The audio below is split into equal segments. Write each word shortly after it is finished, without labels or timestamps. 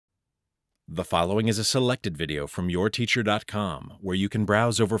The following is a selected video from yourteacher.com, where you can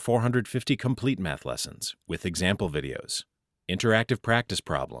browse over 450 complete math lessons with example videos, interactive practice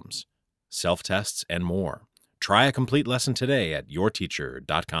problems, self-tests, and more. Try a complete lesson today at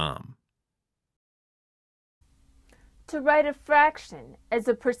yourteacher.com. To write a fraction as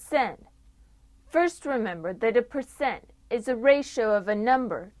a percent, first remember that a percent is a ratio of a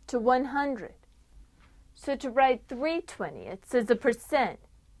number to 100. So to write 3/20ths as a percent,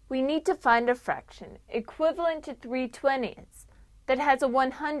 we need to find a fraction equivalent to 3/20ths that has a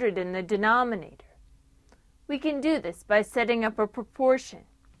 100 in the denominator. We can do this by setting up a proportion.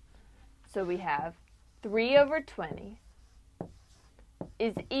 So we have 3 over 20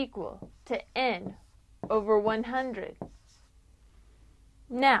 is equal to n over 100.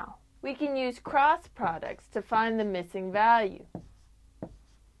 Now, we can use cross products to find the missing value.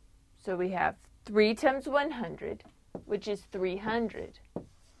 So we have 3 times 100, which is 300,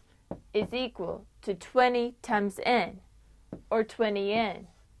 is equal to 20 times n, or 20n.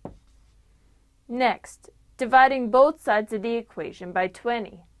 Next, dividing both sides of the equation by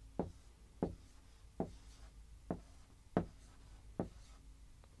 20.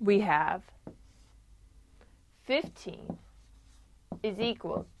 We have 15 is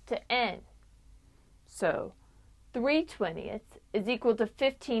equal to n. So 3/20ths is equal to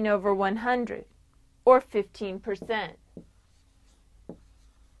 15 over 100, or 15%.